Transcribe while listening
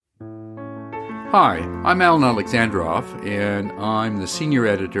Hi, I'm Alan Alexandrov, and I'm the senior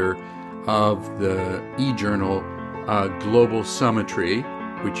editor of the e-journal Global Summitry,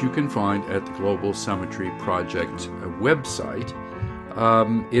 which you can find at the Global Summitry Project website.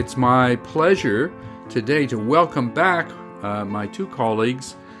 It's my pleasure today to welcome back my two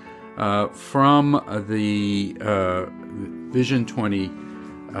colleagues from the Vision 20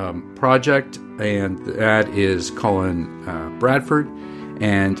 project, and that is Colin Bradford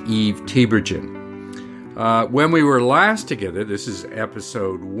and Eve Tiberghien. When we were last together, this is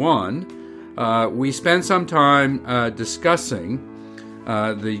episode 1, we spent some time discussing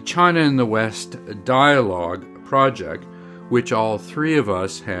the China and the West Dialogue project, which all three of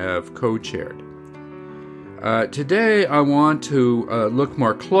us have co-chaired. Today, I want to look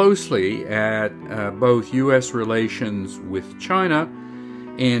more closely at both U.S. relations with China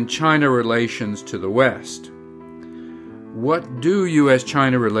and China relations to the West. What do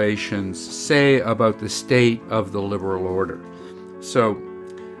U.S.-China relations say about the state of the liberal order? So,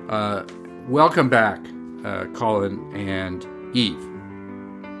 welcome back, Colin and Eve.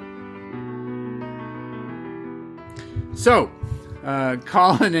 So,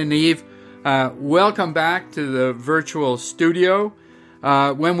 Colin and Eve, welcome back to the virtual studio.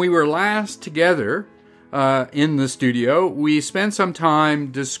 When we were last together in the studio, we spent some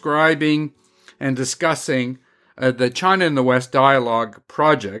time describing and discussing the China and the West Dialogue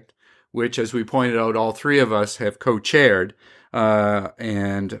project, which, as we pointed out, all three of us have co-chaired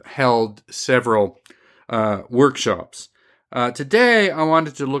and held several workshops. Today, I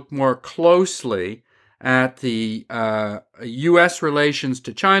wanted to look more closely at the U.S. relations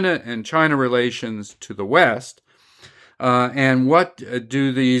to China and China relations to the West, and what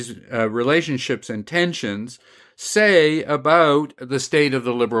do these relationships and tensions say about the state of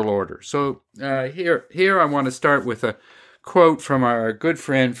the liberal order. So here I want to start with a quote from our good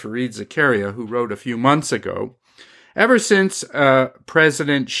friend Fareed Zakaria, who wrote a few months ago. Ever since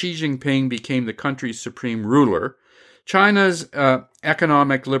President Xi Jinping became the country's supreme ruler, China's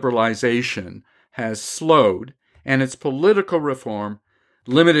economic liberalization has slowed, and its political reform,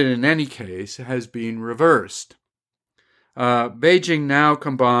 limited in any case, has been reversed. Beijing now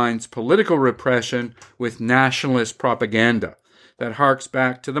combines political repression with nationalist propaganda that harks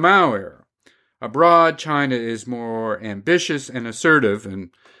back to the Mao era. Abroad, China is more ambitious and assertive,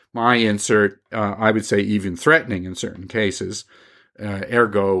 and my insert, I would say even threatening in certain cases,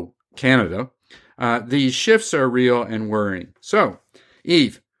 ergo Canada. These shifts are real and worrying. So,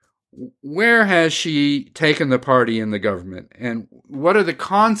 Eve, where has Xi taken the party in the government, and what are the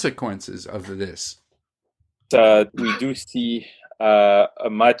consequences of this? We do see a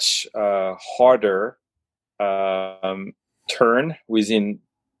much harder turn within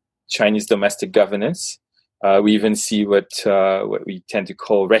Chinese domestic governance. We even see what we tend to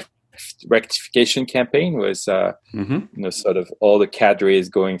call rectification campaign, was sort of all the cadres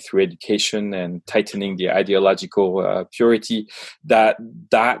going through education and tightening the ideological purity. That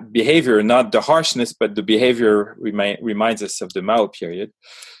behavior, not the harshness, but the behavior reminds us of the Mao period.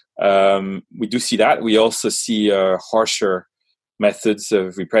 We do see that. We also see harsher methods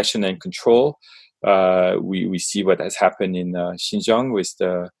of repression and control. We see what has happened in Xinjiang with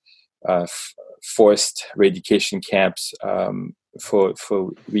the forced re-education camps for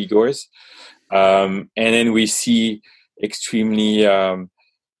Uyghurs. And then we see extremely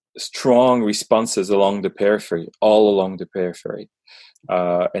strong responses along the periphery, all along the periphery.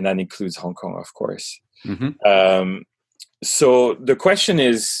 And that includes Hong Kong, of course. Mm-hmm. So the question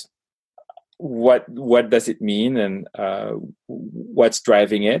is, what does it mean, and what's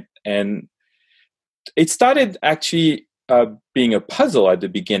driving it? And it started actually being a puzzle at the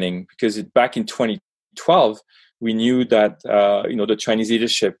beginning, because back in 2012, we knew that the Chinese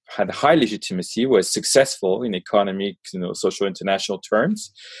leadership had high legitimacy, was successful in economic, social, international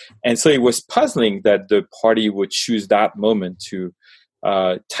terms, and so it was puzzling that the party would choose that moment to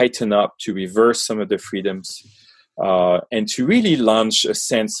tighten up, to reverse some of the freedoms, and to really launch a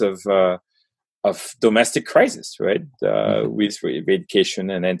sense of domestic crisis, right? With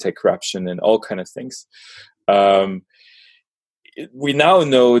education and anti-corruption and all kind of things. We now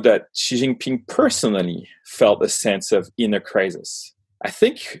know that Xi Jinping personally felt a sense of inner crisis. I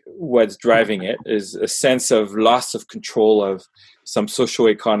think what's driving it is a sense of loss of control of some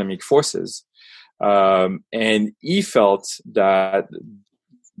socio-economic forces. And he felt that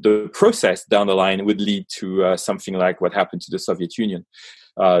the process down the line would lead to something like what happened to the Soviet Union.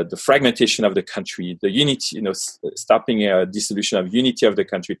 The fragmentation of the country, the unity, stopping a dissolution of unity of the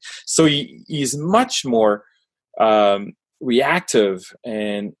country. So he is much more reactive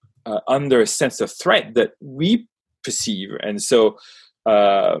and under a sense of threat that we perceive. And so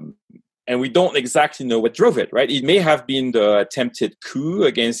and we don't exactly know what drove it, right? It may have been the attempted coup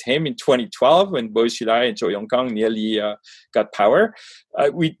against him in 2012 when Bo Xilai and Zhou Yonggang nearly got power.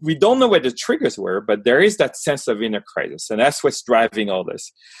 We don't know what the triggers were, but there is that sense of inner crisis, and that's what's driving all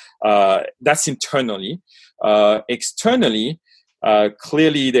this. That's internally. Externally,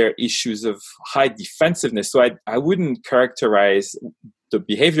 clearly there are issues of high defensiveness. So I wouldn't characterize the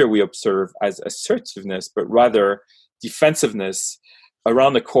behavior we observe as assertiveness, but rather defensiveness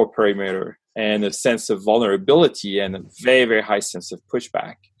around the core perimeter, and a sense of vulnerability and a very, very high sense of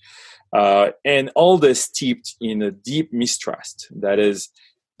pushback. And all this steeped in a deep mistrust. That is,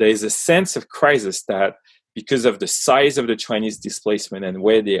 there is a sense of crisis that because of the size of the Chinese displacement and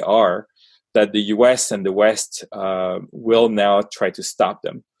where they are, that the US and the West will now try to stop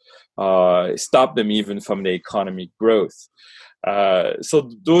them even from the economic growth. So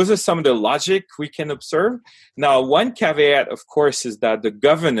those are some of the logic we can observe. Now, one caveat, of course, is that the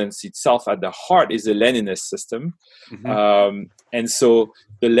governance itself at the heart is a Leninist system. Mm-hmm. And so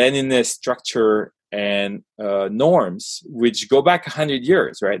the Leninist structure and norms, which go back 100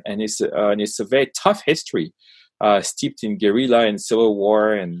 years, right? And it's a very tough history, steeped in guerrilla and civil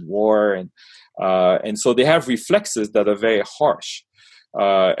war. And so they have reflexes that are very harsh.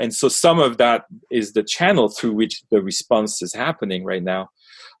 And so some of that is the channel through which the response is happening right now.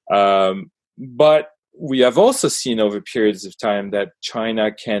 But we have also seen over periods of time that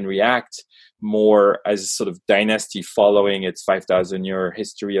China can react more as a sort of dynasty following its 5,000-year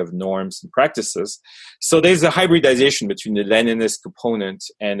history of norms and practices. So there's a hybridization between the Leninist component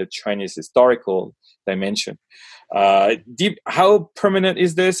and the Chinese historical dimension. How permanent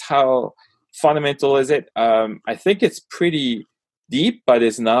is this? How fundamental is it? I think it's pretty deep, but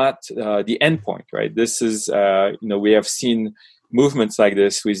it's not the end point, right? This is, we have seen movements like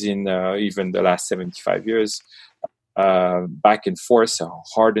this within even the last 75 years, back and forth,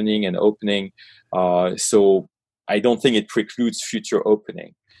 hardening and opening. So I don't think it precludes future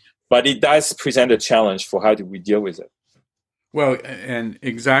opening, but it does present a challenge for how do we deal with it. Well, and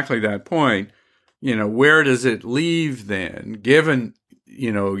exactly that point, where does it leave then, given,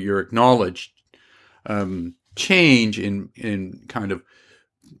 your acknowledged change in kind of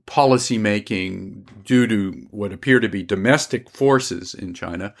policy making due to what appear to be domestic forces in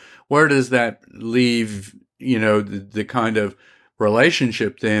China? Where does that leave, the kind of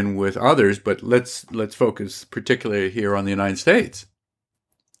relationship then with others? But let's focus particularly here on the United States.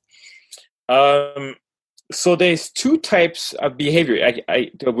 So there's two types of behavior.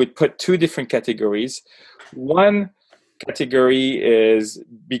 I would put two different categories. One category is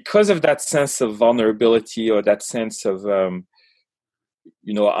because of that sense of vulnerability or that sense of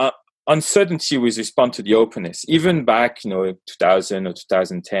uncertainty with respect to the openness. Even back 2000 or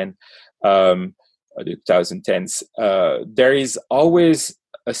 2010 or the 2010s, there is always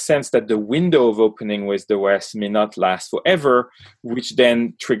a sense that the window of opening with the West may not last forever, which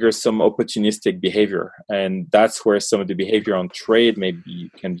then triggers some opportunistic behavior. And that's where some of the behavior on trade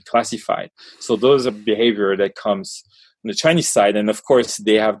can be classified. So those are behavior that comes on the Chinese side. And of course,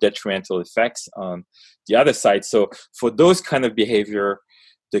 they have detrimental effects on the other side. So for those kind of behavior,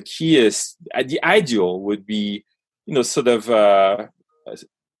 the key is, the ideal would be,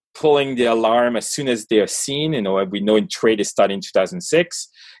 pulling the alarm as soon as they are seen. We know in trade it started in 2006,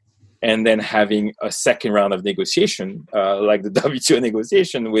 and then having a second round of negotiation, like the WTO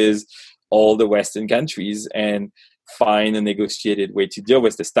negotiation with all the Western countries, and find a negotiated way to deal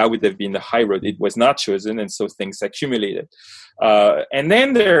with this. That would have been the high road. It was not chosen, and so things accumulated. And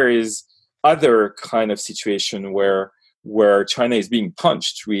then there is other kind of situation where China is being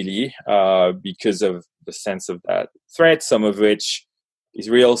punched, really, because of the sense of that threat, some of which is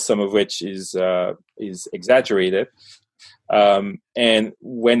real, some of which is exaggerated. And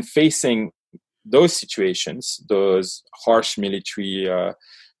when facing those situations, those harsh military,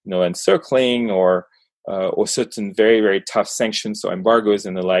 encircling or certain very, very tough sanctions or embargoes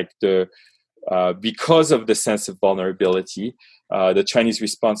and the like, because of the sense of vulnerability, the Chinese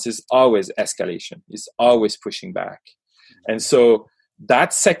response is always escalation, is always pushing back. And so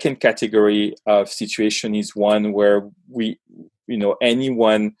that second category of situation is one where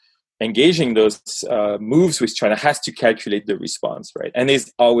anyone engaging those moves with China has to calculate the response, right? And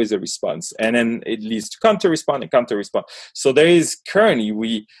there's always a response. And then it leads to counter-response and counter-response. So there is currently,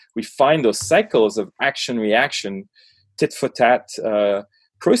 we find those cycles of action-reaction, tit-for-tat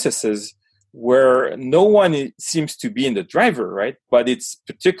processes where no one seems to be in the driver, right? But it's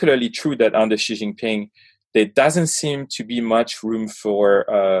particularly true that under Xi Jinping, there doesn't seem to be much room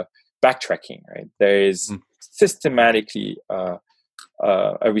for backtracking, right? There is systematically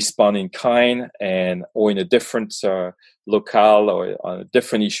a response in kind or in a different locale or on a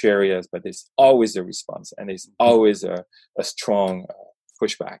different issue areas, but there's always a response and there's always a strong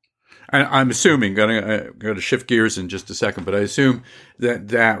pushback. And I'm assuming, going to shift gears in just a second, but I assume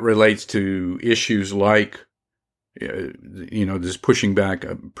that relates to issues like, this pushing back,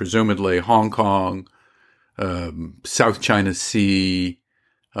 presumably Hong Kong, South China Sea,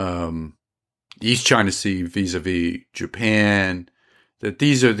 East China Sea vis-a-vis Japan, that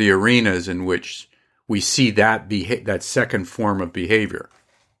these are the arenas in which we see that second form of behavior.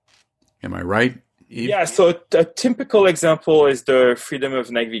 Am I right, Yves? Yeah, so a typical example is the freedom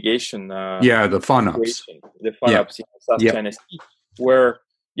of navigation. The FONUPs. The FONUPs in South China Sea, where,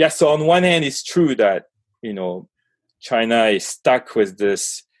 so on one hand, it's true that, China is stuck with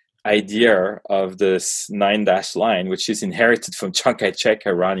this idea of this 9-dash line, which is inherited from Chiang Kai-shek,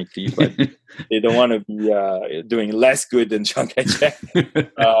 ironically, but they don't want to be doing less good than Chiang Kai-shek.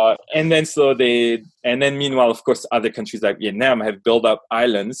 And then meanwhile, of course, other countries like Vietnam have built up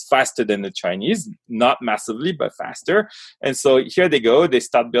islands faster than the Chinese, not massively, but faster. And so here they go, they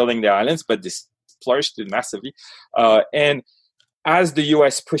start building their islands, but they flourished massively. And as the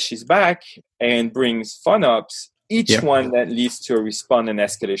US pushes back and brings FONUPs, each one that leads to a response and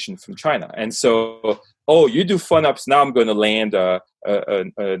escalation from China. And so, you do FONUPs, now I'm going to land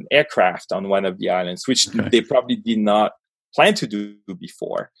an aircraft on one of the islands, which they probably did not plan to do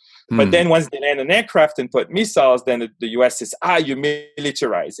before. But then once they land an aircraft and put missiles, then the US says, you're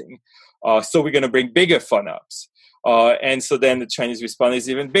militarizing. So we're going to bring bigger FONUPs. And so then the Chinese response is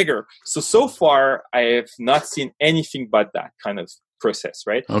even bigger. So far, I have not seen anything but that kind of process,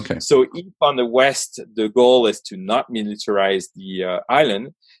 right? Okay. So if on the West, the goal is to not militarize the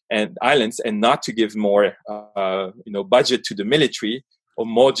islands and not to give more, budget to the military or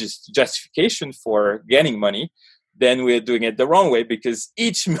more justification for getting money, then we're doing it the wrong way because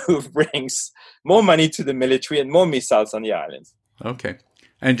each move brings more money to the military and more missiles on the islands. Okay.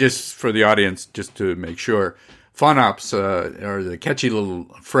 And just for the audience, just to make sure, FONUPs are the catchy little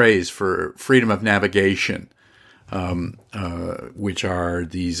phrase for freedom of navigation. Which are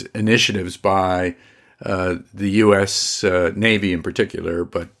these initiatives by the U.S. Navy in particular,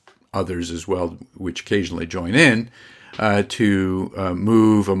 but others as well, which occasionally join in, to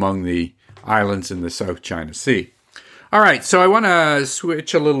move among the islands in the South China Sea. All right, so I want to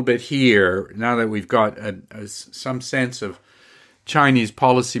switch a little bit here, now that we've got some sense of Chinese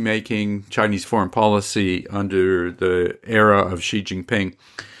policymaking, Chinese foreign policy under the era of Xi Jinping,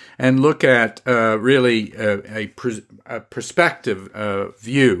 and look at really a perspective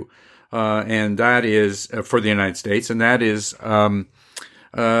view, and that is for the United States, and that is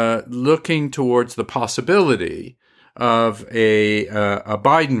looking towards the possibility of a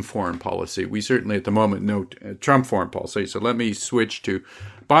Biden foreign policy. We certainly at the moment know Trump foreign policy, so let me switch to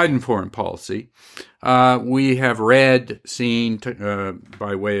Biden foreign policy. We have read, seen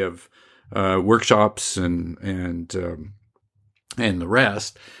by way of workshops and the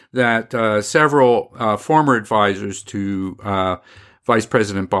rest, that several former advisors to Vice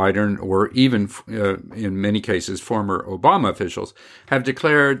President Biden, or even in many cases former Obama officials, have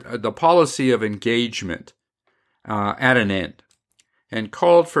declared the policy of engagement at an end and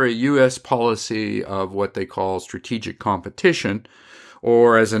called for a U.S. policy of what they call strategic competition,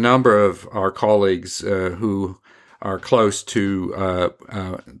 or as a number of our colleagues who are close to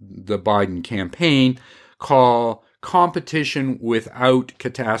the Biden campaign call competition without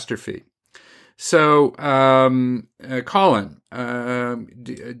catastrophe. So, Colin,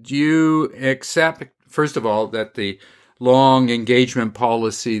 do you accept, first of all, that the long engagement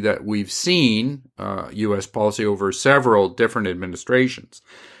policy that we've seen, U.S. policy over several different administrations,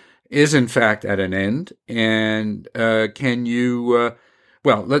 is in fact at an end? And can you,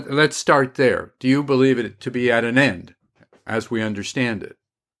 let's start there. Do you believe it to be at an end, as we understand it?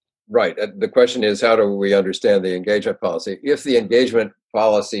 Right. The question is, how do we understand the engagement policy? If the engagement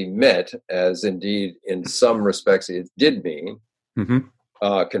policy meant, as indeed in some respects it did mean,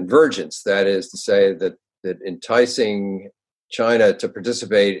 convergence, that is to say that enticing China to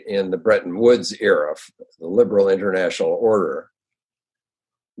participate in the Bretton Woods era, the liberal international order,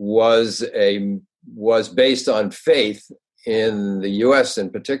 was based on faith in the U.S. in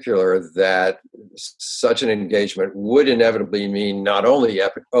particular, that such an engagement would inevitably mean not only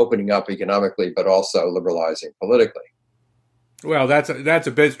opening up economically, but also liberalizing politically. Well, that's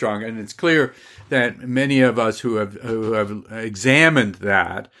a bit strong, and it's clear that many of us who have examined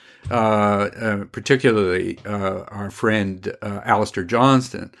that, particularly our friend Alistair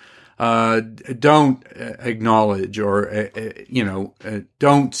Johnston, don't acknowledge or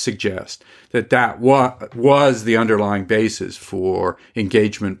don't suggest that was the underlying basis for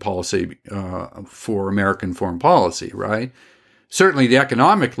engagement policy for American foreign policy, right? Certainly, the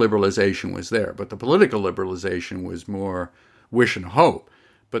economic liberalization was there, but the political liberalization was more wish and hope.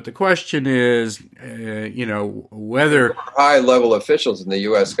 But the question is, whether high-level officials in the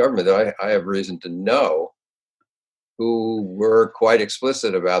U.S. government that I have reason to know who were quite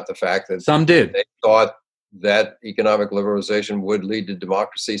explicit about the fact that some did. They thought that economic liberalization would lead to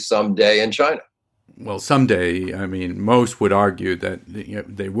democracy someday in China. Well, someday, I mean, most would argue that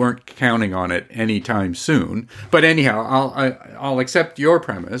they weren't counting on it anytime soon. But anyhow, I'll accept your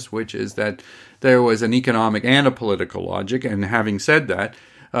premise, which is that there was an economic and a political logic. And having said that,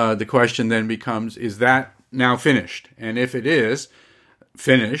 the question then becomes, is that now finished? And if it is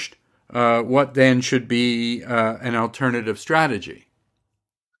finished, what then should be an alternative strategy?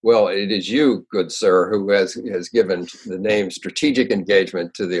 Well, it is you, good sir, who has given the name strategic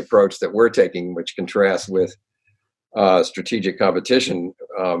engagement to the approach that we're taking, which contrasts with strategic competition,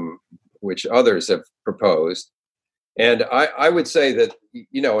 which others have proposed. And I would say that,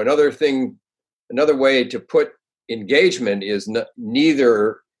 another way to put engagement is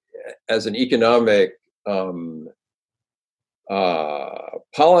neither as an economic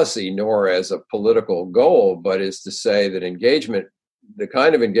policy nor as a political goal, but is to say that engagement, the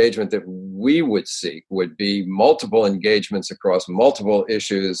kind of engagement that we would seek, would be multiple engagements across multiple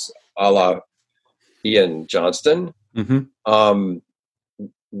issues, a la Ian Johnston,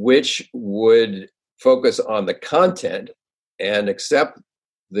 which would focus on the content and accept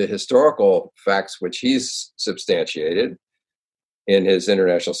the historical facts which he's substantiated in his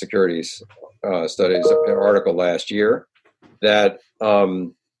international securities studies article last year, that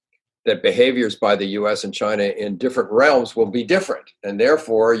behaviors by the U.S. and China in different realms will be different. And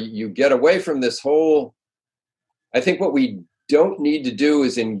therefore, you get away from this whole, I think what we don't need to do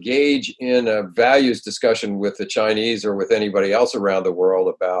is engage in a values discussion with the Chinese or with anybody else around the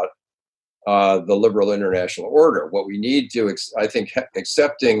world about the liberal international order. What we need to, I think,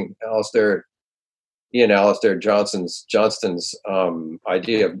 accepting Alastair Johnston's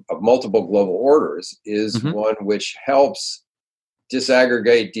idea of multiple global orders is one which helps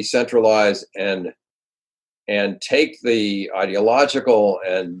disaggregate, decentralize, and take the ideological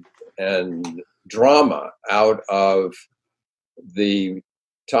and drama out of the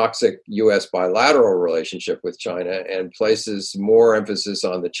toxic U.S. bilateral relationship with China and places more emphasis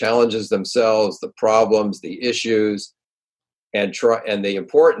on the challenges themselves, the problems, the issues, and the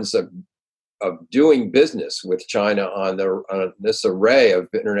importance of doing business with China on this array of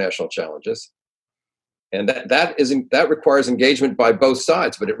international challenges. And that requires engagement by both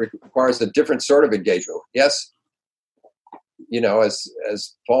sides, but it requires a different sort of engagement. Yes,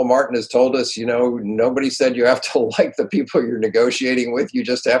 as Paul Martin has told us, nobody said you have to like the people you're negotiating with. You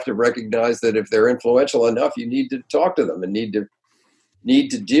just have to recognize that if they're influential enough, you need to talk to them and need to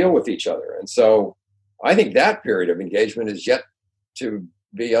deal with each other. And so I think that period of engagement is yet to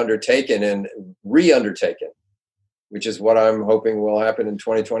be undertaken and re-undertaken, which is what I'm hoping will happen in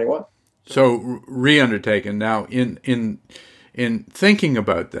 2021. So re-undertaken. Now, in thinking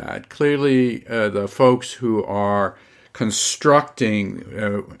about that, clearly the folks who are constructing,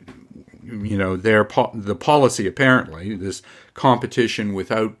 the policy, apparently, this competition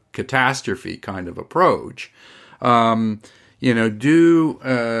without catastrophe kind of approach, do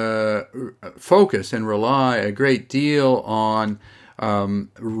focus and rely a great deal on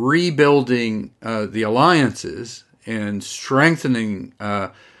rebuilding the alliances and strengthening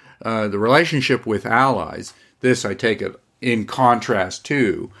the relationship with allies. This, I take it, in contrast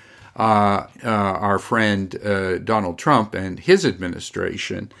to our friend Donald Trump and his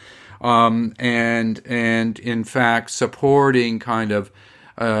administration, and in fact supporting kind of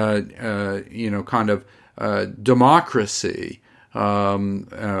democracy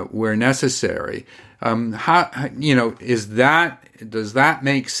where necessary. Does that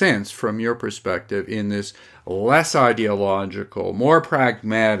make sense from your perspective in this less ideological, more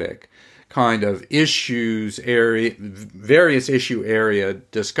pragmatic kind of various issue area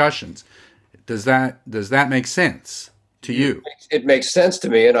discussions? Does that make sense to you? It makes sense to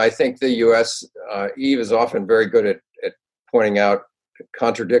me, and I think the U.S. Eve is often very good at pointing out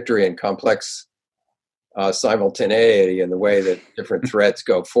contradictory and complex simultaneity in the way that different threads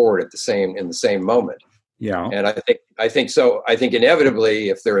go forward in the same moment. Yeah, and I think so. I think inevitably,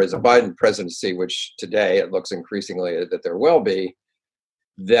 if there is a Biden presidency, which today it looks increasingly that there will be,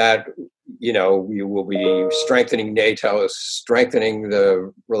 that we will be strengthening NATO, strengthening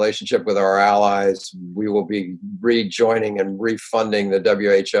the relationship with our allies. We will be rejoining and refunding the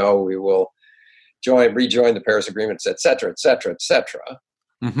WHO. We will rejoin the Paris agreements, et cetera, et cetera, et cetera.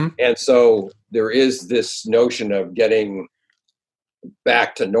 Mm-hmm. And so there is this notion of getting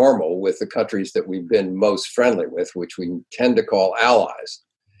back to normal with the countries that we've been most friendly with, which we tend to call allies.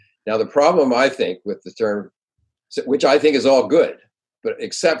 Now, the problem, I think, with the term, which I think is all good, but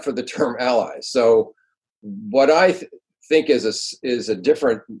except for the term allies. So what I think is a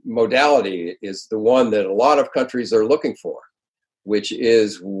different modality is the one that a lot of countries are looking for, which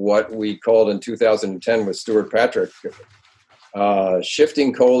is what we called in 2010 with Stuart Patrick,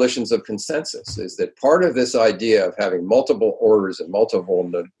 shifting coalitions of consensus. Is that part of this idea of having multiple orders and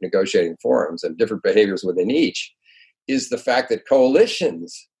multiple negotiating forums and different behaviors within each is the fact that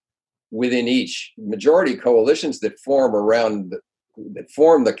coalitions within each, majority coalitions that form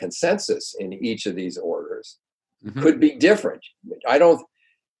the consensus in each of these orders could be different.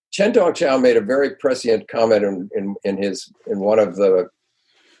 Chen Tongchao made a very prescient comment in one of the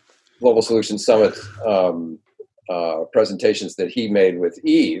Global Solutions Summit presentations that he made with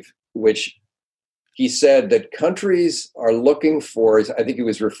Eve, which he said that countries are looking for, I think he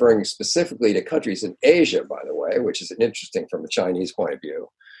was referring specifically to countries in Asia, by the way, which is interesting from a Chinese point of view,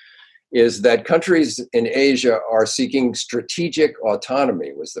 is that countries in Asia are seeking strategic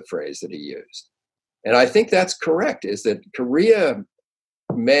autonomy, was the phrase that he used. And I think that's correct, is that Korea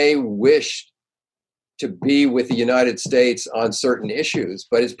may wish to be with the United States on certain issues,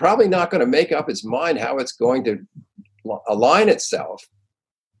 but it's probably not going to make up its mind how it's going to align itself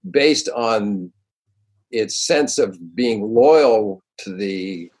based on its sense of being loyal to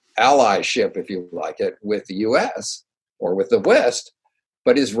the allyship, if you like it, with the US or with the West,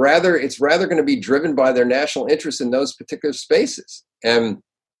 but it's rather going to be driven by their national interests in those particular spaces. And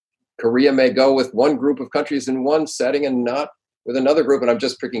Korea may go with one group of countries in one setting and not with another group. And I'm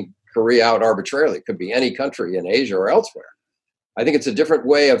just picking Korea out arbitrarily. It could be any country in Asia or elsewhere. I think it's a different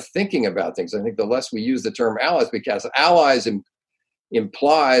way of thinking about things. I think the less we use the term allies, because allies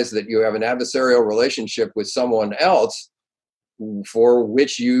implies that you have an adversarial relationship with someone else for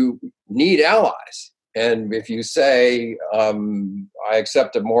which you need allies. And if you say, I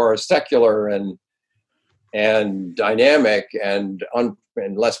accept a more secular and dynamic and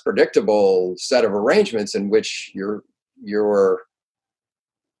less predictable set of arrangements in which your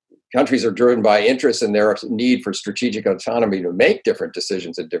countries are driven by interests and their need for strategic autonomy to make different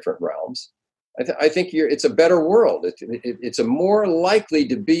decisions in different realms, I think it's a better world. It's a more likely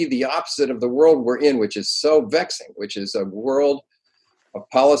to be the opposite of the world we're in, which is so vexing, which is a world of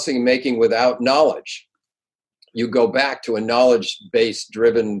policy making without knowledge. You go back to a knowledge-based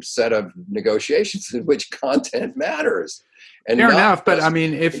driven set of negotiations in which content matters. And fair enough, but I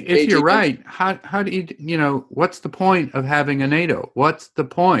mean, if you're right, how do you what's the point of having a NATO? What's the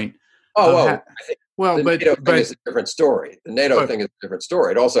point? I think the NATO thing is a different story. The NATO thing is a different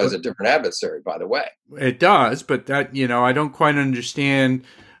story. It also has a different adversary, by the way. It does, but that I don't quite understand.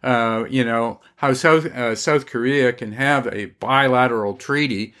 How South Korea can have a bilateral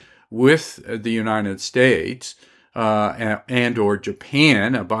treaty with the United States and or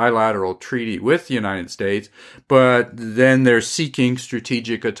Japan, a bilateral treaty with the United States, but then they're seeking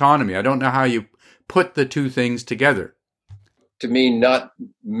strategic autonomy. I don't know how you put the two things together. To me, not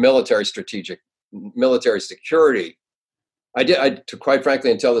military security. Quite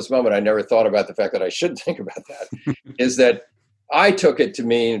frankly, until this moment, I never thought about the fact that I should think about that, is that I took it to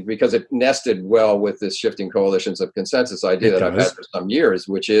mean, because it nested well with this shifting coalitions of consensus idea that I've had for some years,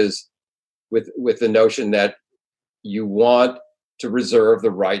 which is with the notion that you want to reserve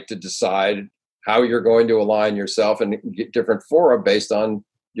the right to decide how you're going to align yourself and get different fora based on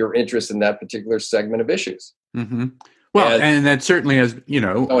your interest in that particular segment of issues. Mm-hmm. Well, and that certainly has,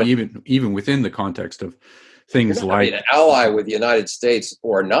 even within the context of things like an ally with the United States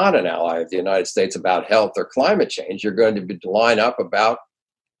or not an ally of the United States about health or climate change, you're going to line up about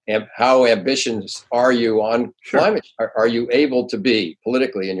how ambitious are you on climate? Are you able to be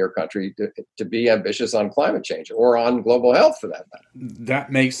politically in your country to be ambitious on climate change or on global health, for that matter?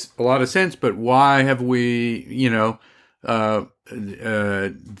 That makes a lot of sense. But why have we, the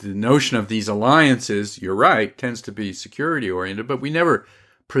notion of these alliances, you're right, tends to be security oriented, but we never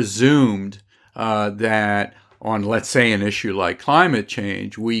presumed that on, let's say, an issue like climate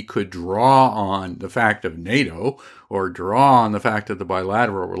change, we could draw on the fact of NATO or draw on the fact of the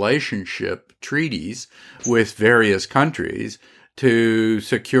bilateral relationship treaties with various countries to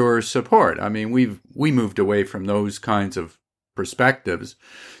secure support. I mean, we moved away from those kinds of perspectives.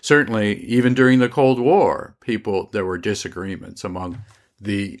 Certainly, even during the Cold War, there were disagreements among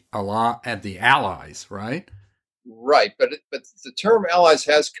the allies, right? Right, but the term allies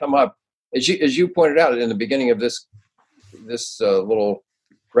has come up as you pointed out in the beginning of this little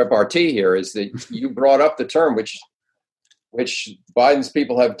repartee here. Is that you brought up the term which Biden's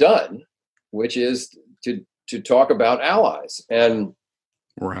people have done, which is to talk about allies, and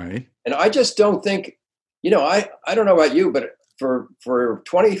right. And I just don't think, I don't know about you, but for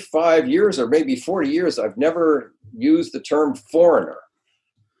 25 years or maybe 40 years, I've never used the term foreigner.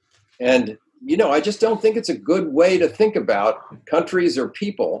 And, I just don't think it's a good way to think about countries or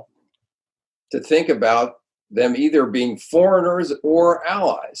people, to think about them either being foreigners or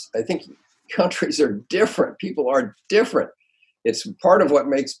allies. I think countries are different. People are different. It's part of what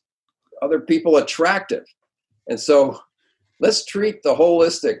makes other people attractive. And so let's treat the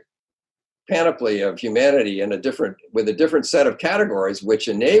holistic panoply of humanity with a different set of categories, which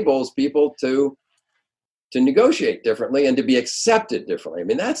enables people to negotiate differently and to be accepted differently. I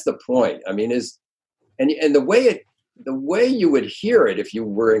mean, that's the point. I mean, and the way you would hear it, if you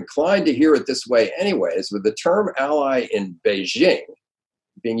were inclined to hear it this way anyway, is with the term ally in Beijing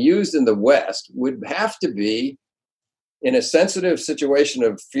being used in the West, would have to be in a sensitive situation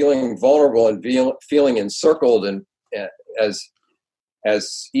of feeling vulnerable and feeling encircled, and as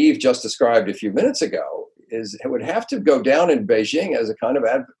Eve just described a few minutes ago, it would have to go down in Beijing as a kind of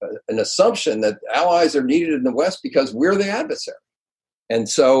an assumption that allies are needed in the West because we're the adversary. And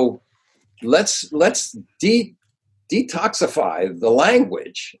so let's detoxify the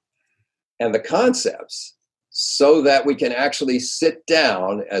language and the concepts so that we can actually sit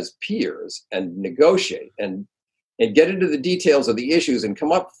down as peers and negotiate and get into the details of the issues and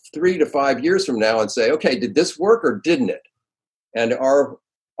come up 3 to 5 years from now and say, okay, did this work or didn't it? And are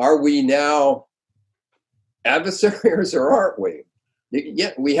we now adversaries or aren't we?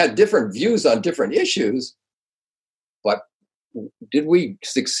 Yeah, we had different views on different issues, but did we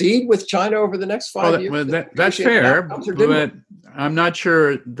succeed with China over the next 5 years? Well, that's fair, but I'm not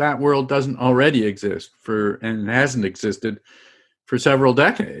sure that world doesn't already exist and hasn't existed for several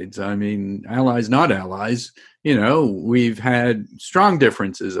decades. I mean, allies, not allies. We've had strong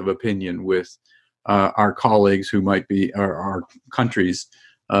differences of opinion with our colleagues who might be our countries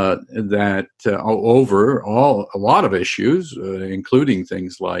that over a lot of issues, including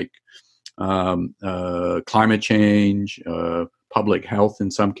things like climate change, public health in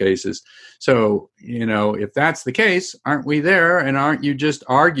some cases. So, if that's the case, aren't we there? And aren't you just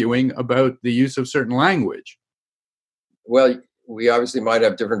arguing about the use of certain language? Well, we obviously might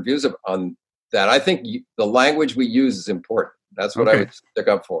have different views on that. I think the language we use is important. That's what I would stick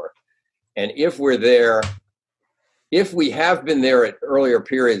up for. And if we're there, if we have been there at earlier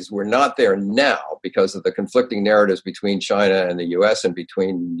periods, we're not there now because of the conflicting narratives between China and the U.S. and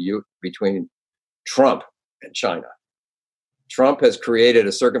between Trump and China. Trump has created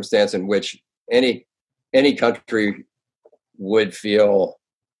a circumstance in which any country would feel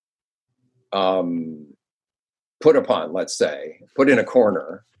put upon, let's say, put in a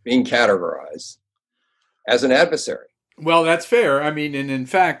corner, being categorized as an adversary. Well, that's fair. I mean, and in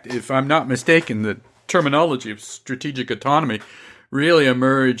fact, if I'm not mistaken, the terminology of strategic autonomy really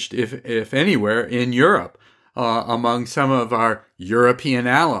emerged, if anywhere, in Europe, among some of our European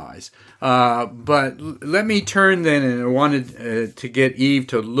allies. But let me turn then, and I wanted to get Eve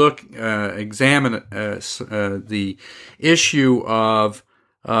to examine the issue of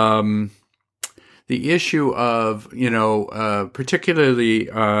particularly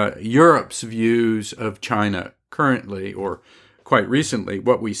Europe's views of China currently or quite recently.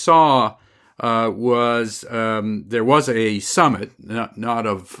 What we saw was there was a summit, not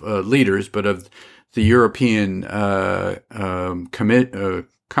of leaders, but of the European Commission,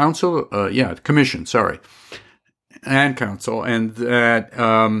 and Council, and that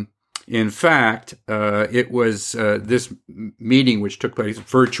in fact it was this meeting, which took place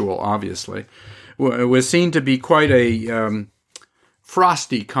virtual, obviously, was seen to be quite a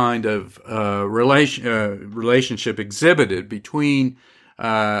frosty kind of relationship exhibited between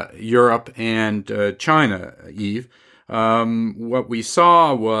Europe and China, Eve. What we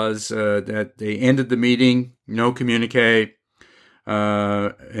saw was that they ended the meeting, no communique,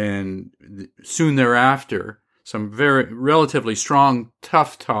 and soon thereafter, some very relatively strong,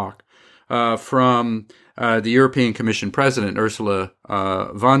 tough talk from the European Commission President, Ursula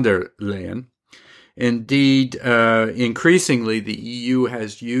von der Leyen. Indeed, increasingly, the EU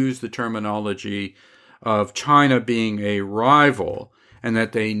has used the terminology of China being a rival and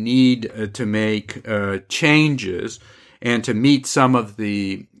that they need to make changes and to meet some of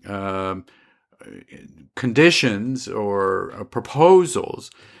the conditions or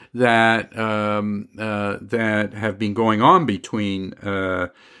proposals that that have been going on between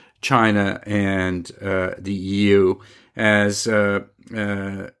China and the EU. As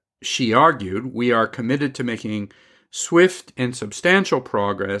she argued, we are committed to making swift and substantial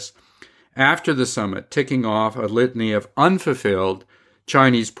progress after the summit, ticking off a litany of unfulfilled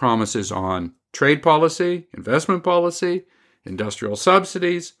Chinese promises on trade policy, investment policy, industrial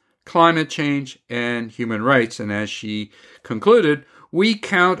subsidies, climate change, and human rights. And as she concluded, we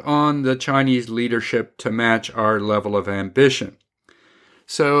count on the Chinese leadership to match our level of ambition.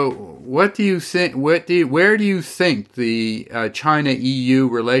 So, what do you think? Where do you think the China-EU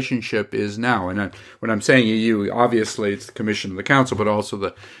relationship is now? And when I'm saying EU, obviously it's the Commission and the Council, but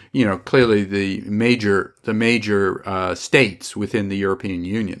also clearly the major states within the European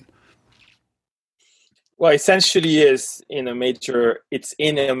Union. Well, essentially, it's in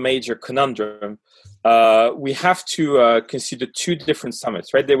a major conundrum. We have to consider two different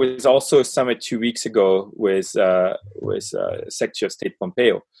summits, right? There was also a summit 2 weeks ago with Secretary of State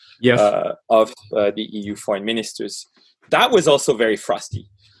Pompeo, yes, of the EU foreign ministers. That was also very frosty.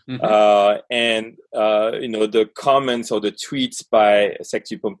 And the comments or the tweets by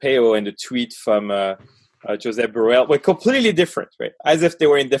Secretary Pompeo and the tweet from Josep Borrell were completely different, right? As if they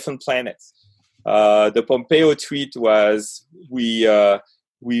were in different planets. The Pompeo tweet was, we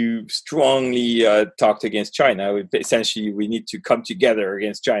strongly talked against China. Essentially, we need to come together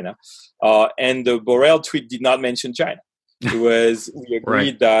against China. And the Borrell tweet did not mention China. It was, we agreed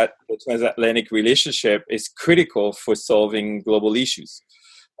right. that the transatlantic relationship is critical for solving global issues.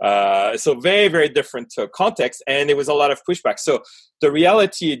 So very, very different context. And there was a lot of pushback. So the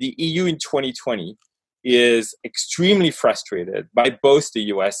reality, the EU in 2020 is extremely frustrated by both the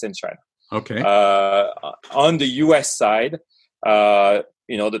US and China. Okay. On the US side, the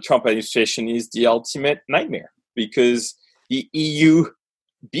Trump administration is the ultimate nightmare because the EU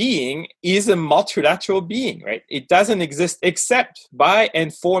being is a multilateral being, right? It doesn't exist except by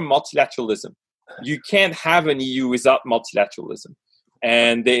and for multilateralism. You can't have an EU without multilateralism.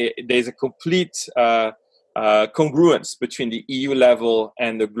 And there's a complete congruence between the EU level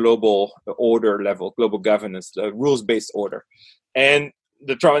and the global order level, global governance, the rules-based order. And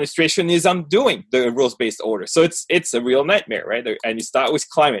the Trump administration is undoing the rules-based order. So it's a real nightmare, right? And you start with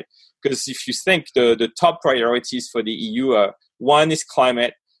climate. Because if you think the top priorities for the EU are, one is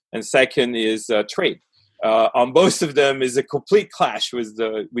climate, and second is trade. On both of them is a complete clash with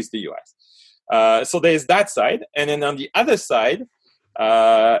the US. So there's that side. And then on the other side,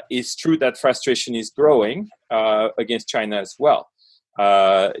 it's true that frustration is growing against China as well.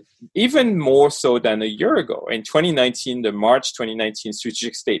 Even more so than a year ago. In 2019, the March 2019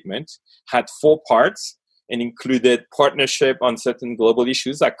 strategic statement had 4 parts and included partnership on certain global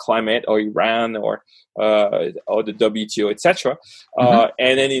issues like climate or Iran or the WTO, etc.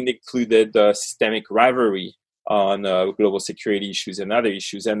 And then it included systemic rivalry on global security issues and other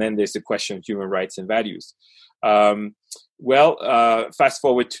issues. And then there's the question of human rights and values. Fast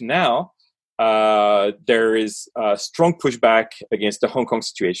forward to now, there is a strong pushback against the Hong Kong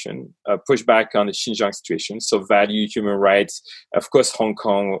situation, pushback on the Xinjiang situation. So value human rights. Of course, Hong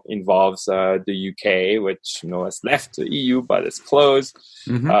Kong involves the UK, which has left the EU but is closed.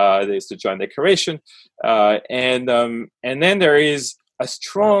 There's the joint declaration, and then there is a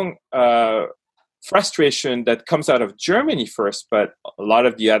strong frustration that comes out of Germany first, but a lot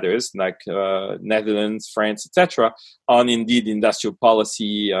of the others like Netherlands, France, etc., on indeed industrial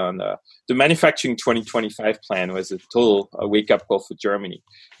policy. On the Manufacturing 2025 plan was a total wake-up call for Germany,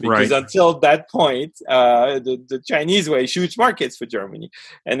 because until that point, the Chinese were huge markets for Germany,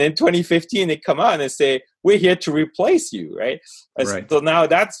 and then 2015 they come out and say, "We're here to replace you," right? So now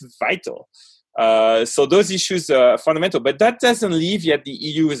that's vital. So those issues are fundamental, but that doesn't leave yet the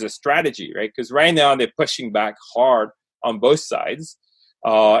EU as a strategy, right? Because right now they're pushing back hard on both sides,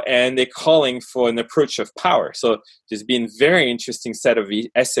 and they're calling for an approach of power. So there's been very interesting set of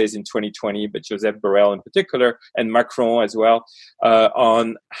essays in 2020, but Josep Borrell in particular, and Macron as well,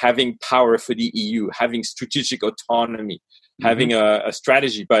 on having power for the EU, having strategic autonomy, having a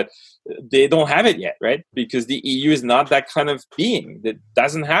strategy, but they don't have it yet, right? Because the EU is not that kind of being that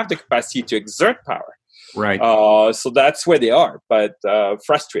doesn't have the capacity to exert power. Right. So that's where they are, but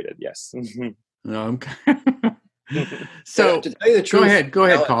frustrated, yes. Okay. So to tell you the truth, go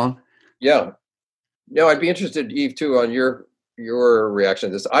ahead, Colin. Yeah. No, I'd be interested, Yves, too, on your reaction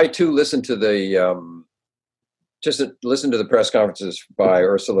to this. I too listened to the press conferences by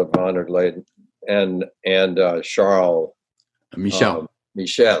Ursula von der Leyen and Charles Michel,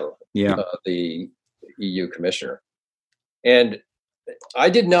 Yeah. the EU commissioner. And I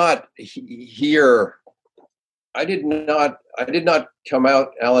did not hear. I did not come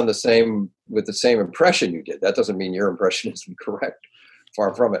out, Alan, with the same impression you did. That doesn't mean your impression isn't correct.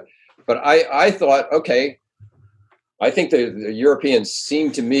 Far from it. But I thought, okay, I think the Europeans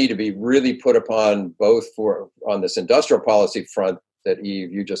seem to me to be really put upon both on this industrial policy front that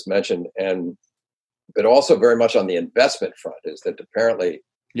Eve, you just mentioned, but also very much on the investment front, is that apparently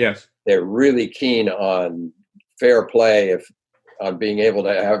yes, they're really keen on fair play, on being able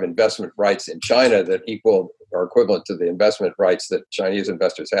to have investment rights in China that equal or equivalent to the investment rights that Chinese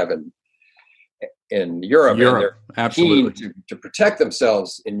investors have in Europe. And they're absolutely keen to protect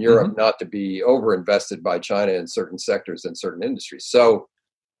themselves in Europe, not to be over-invested by China in certain sectors and certain industries. So,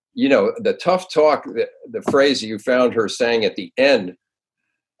 the tough talk, the phrase you found her saying at the end,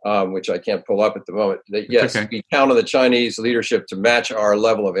 which I can't pull up at the moment, that yes, we count on the Chinese leadership to match our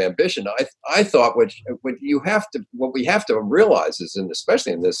level of ambition. I thought what we have to realize is,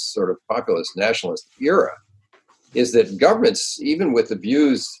 especially in this sort of populist nationalist era, is that governments, even with the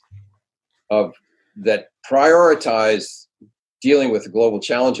views that prioritize dealing with the global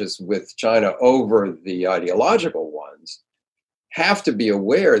challenges with China over the ideological ones, have to be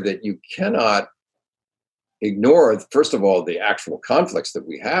aware that you cannot ignore, first of all, the actual conflicts that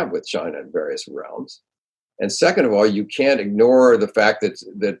we have with China in various realms. And second of all, you can't ignore the fact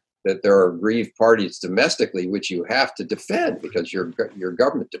that there are aggrieved parties domestically which you have to defend, because your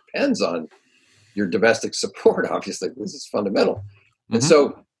government depends on your domestic support. Obviously, this is fundamental. And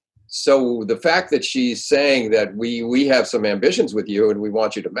so the fact that she's saying that we have some ambitions with you and we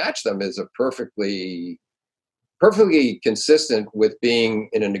want you to match them is a perfectly consistent with being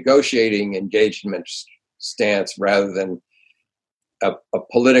in a negotiating engagement stance rather than a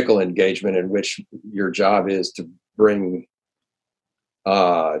political engagement in which your job is to bring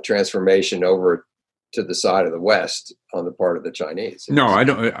transformation over to the side of the West on the part of the Chinese. No, I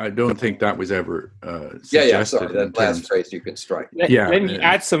don't think that was ever suggested. Yeah. Sorry, that last phrase you can strike. Let me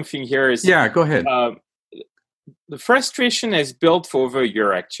add something here. Go ahead. The frustration is built for over a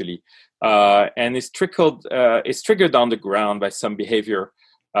year, actually, and it's triggered on the ground by some behavior.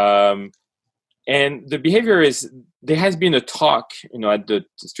 And the behavior is, there has been a talk, at the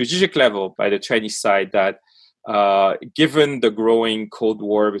strategic level by the Chinese side that, given the growing Cold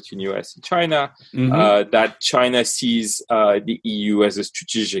War between US and China, that China sees the EU as a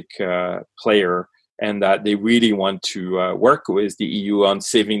strategic player, and that they really want to work with the EU on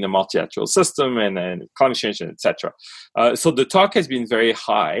saving the multilateral system and climate change, etc. So the talk has been very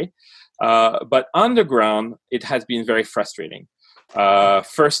high, but on the ground, it has been very frustrating.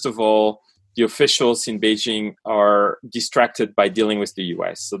 First of all, the officials in Beijing are distracted by dealing with the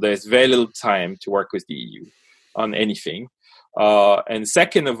US. So there's very little time to work with the EU on anything. And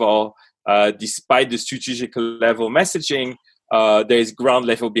second of all, despite the strategic level messaging, there is ground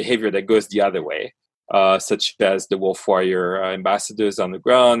level behavior that goes the other way, such as the wolf warrior ambassadors on the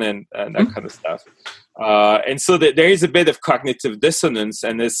ground and that kind of stuff. And so there is a bit of cognitive dissonance,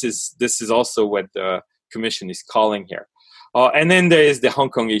 and this is also what the Commission is calling here. And then there is the Hong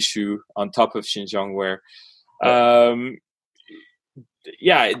Kong issue on top of Xinjiang, where,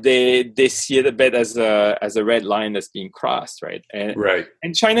 they see it a bit as a red line that's being crossed, right?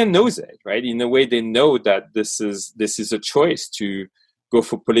 And China knows it, right? In a way, they know that this is a choice to go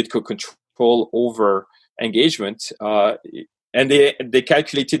for political control over engagement, and they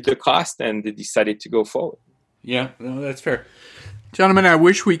calculated the cost and they decided to go forward. Yeah, no, that's fair. Gentlemen, I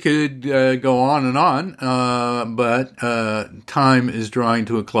wish we could go on and on, but time is drawing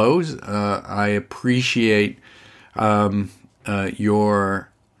to a close. I appreciate your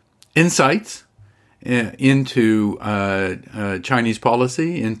insights into Chinese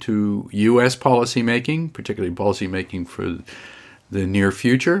policy, into U.S. policy making, particularly policy making for the near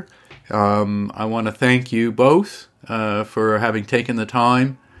future. I want to thank you both for having taken the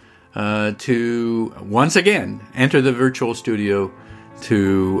time to once again enter the virtual studio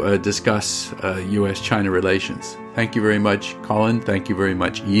to discuss U.S.-China relations. Thank you very much, Colin. Thank you very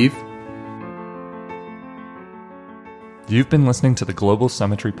much, Eve. You've been listening to the Global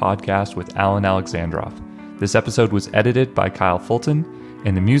Summitry Podcast with Alan Alexandrov. This episode was edited by Kyle Fulton,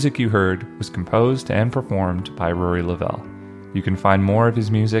 and the music you heard was composed and performed by Rory Lavelle. You can find more of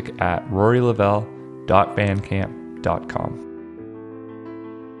his music at rorylavelle.bandcamp.com.